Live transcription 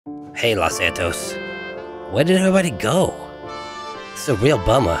Hey, Los Santos. Where did everybody go? It's a real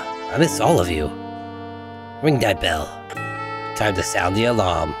bummer. I miss all of you. Ring that bell. Time to sound the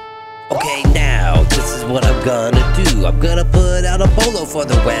alarm. Okay, now, this is what I'm gonna do. I'm gonna put out a bolo for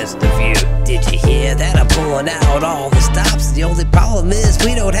the rest of you. Did you hear that? I'm pulling out all the stops. The only problem is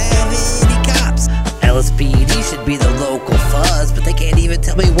we don't have any cops. LSPD should be the local fuzz, but they can't even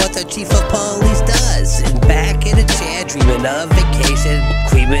tell me what the chief of police does. Sitting back in a chair, dreaming of vacation,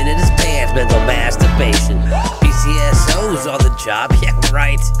 creaming in his pants, mental masturbation. BCSO's on the job, yeah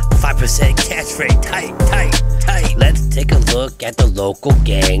right. 5% catch rate, tight. Let's take a look at the local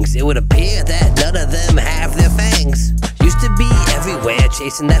gangs. It would appear that none of them have their fangs. Used to be everywhere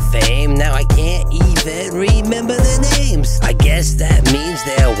chasing that fame. Now I can't even remember their names. I guess that means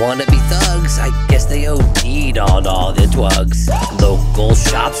they're wannabe thugs. I guess they OD'd on all their drugs. Local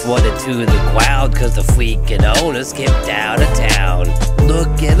shops wanted to the ground, cause the freaking owners skipped out of town.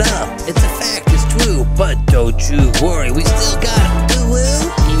 Look it up, it's a fact, it's true. But don't you worry, we still got woo-woo.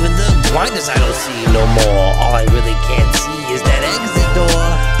 Even the grinders I don't see no more. All I really can't see is that exit door.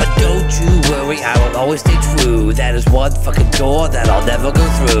 But don't you worry, I will always stay true. That is one fucking door that I'll never go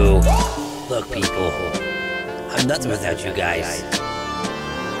through. Look people, I'm nuts without you guys.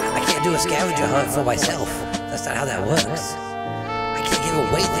 I can't do a scavenger hunt for myself. That's not how that works. I can't give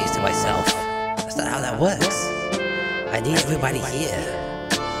away things to myself. That's not how that works. I need everybody here.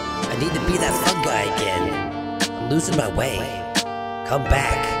 I need to be that fun guy again. I'm losing my way. Come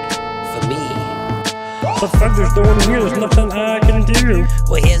back for me. But fuck, there's no one here, there's nothing I can do.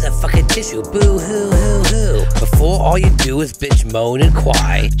 Well, here's a fucking tissue, boo-hoo-hoo-hoo. Before all you do is bitch, moan, and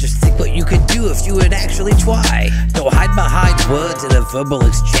cry, just think what you could do if you would actually try. Don't hide behind words in a verbal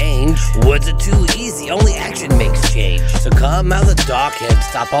exchange. Words are too easy, only action makes change. So come out of the dark and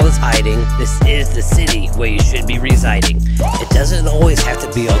stop all this hiding. This is the city where you should be residing. It doesn't always have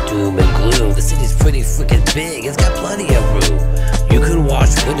to be all doom and gloom. The city's pretty freaking big, it's got plenty of room. You can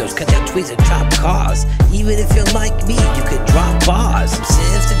wash windows, cut down trees, and chop cars. Even if you're like me, you could drop bars. From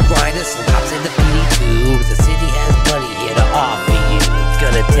civs to grinders, from cops into PD2. The city has plenty here to offer you. It's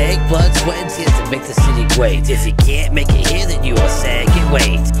gonna take blood, sweat, and tears to make the city great. If you can't make it here, then you are second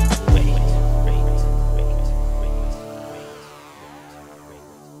rate.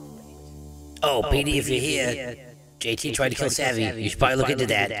 Oh, PD, if you're here, JT tried to kill Savvy. You should probably look into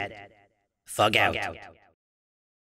that. Fug out.